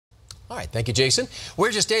All right, thank you, Jason.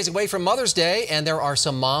 We're just days away from Mother's Day, and there are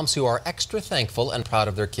some moms who are extra thankful and proud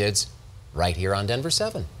of their kids right here on Denver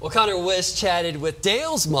 7. Well, Connor Wiss chatted with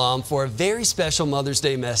Dale's mom for a very special Mother's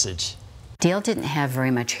Day message. Dayle didn't have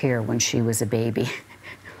very much hair when she was a baby,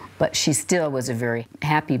 but she still was a very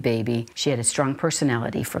happy baby. She had a strong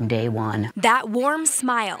personality from day one. That warm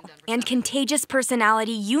smile and contagious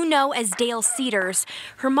personality you know as Dayle Cedars,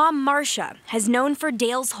 her mom Marcia has known for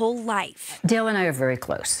Dale's whole life. Dayle and I are very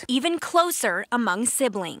close. Even closer among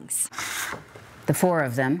siblings. The four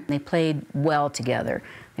of them, they played well together.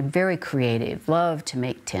 They're very creative, loved to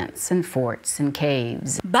make tents and forts and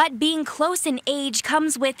caves. But being close in age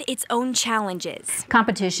comes with its own challenges.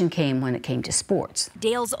 Competition came when it came to sports.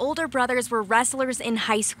 Dale's older brothers were wrestlers in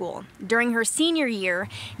high school. During her senior year,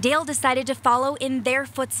 Dayle decided to follow in their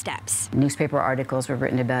footsteps. Newspaper articles were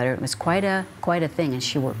written about her. It was quite a thing, and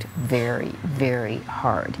she worked very, very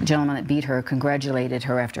hard. The gentleman that beat her congratulated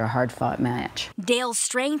her after a hard-fought match. Dale's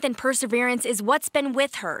strength and perseverance is what's been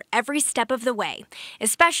with her every step of the way,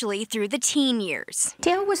 especially through the teen years.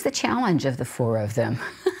 Dayle was the challenge of the four of them.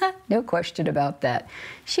 No question about that.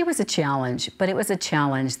 She was a challenge, but it was a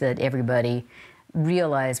challenge that everybody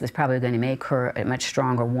realized was probably going to make her a much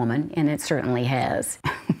stronger woman, and it certainly has.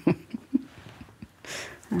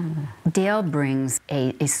 Dayle brings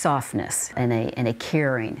a softness and a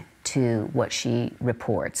caring to what she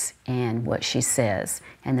reports and what she says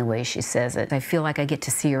and the way she says it. I feel like I get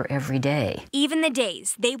to see her every day. Even the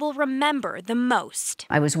days they will remember the most.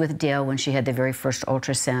 I was with Dayle when she had the very first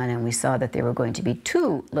ultrasound, and we saw that there were going to be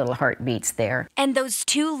 2 little heartbeats there. And those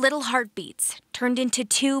 2 little heartbeats turned into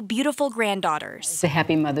 2 beautiful granddaughters. It's a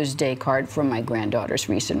Happy Mother's Day card from my granddaughters,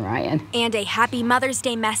 Reese and Ryan. And a Happy Mother's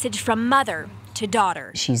Day message from mother to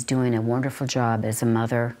daughter. She's doing a wonderful job as a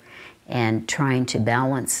mother and trying to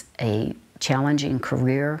balance a challenging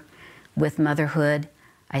career with motherhood,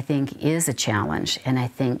 I think, is a challenge. And I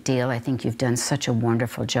think, Dayle, I think you've done such a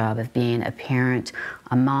wonderful job of being a parent,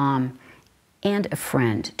 a mom, and a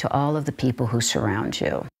friend to all of the people who surround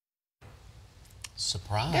you.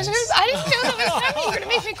 Surprise. I didn't know that was happening. You're going to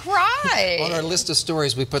make me cry. On our list of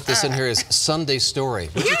stories, we put this in here as Sunday Story.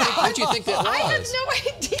 What do you think that was? I had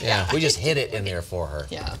no idea. Yeah, we just hid it in there for her.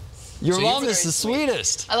 Yeah. Your So mom is the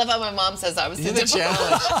sweetest. I love how my mom says I was You're the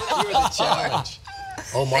challenge. You were the challenge.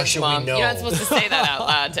 Oh, Marcia, Mom. we know. You're not supposed to say that out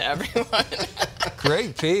loud to everyone.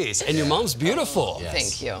 Great piece. And your mom's beautiful. Yes.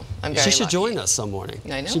 Thank you. I'm very She should lucky. join us some morning.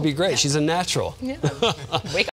 I know. She'd be great. She's a natural. Yeah. Wake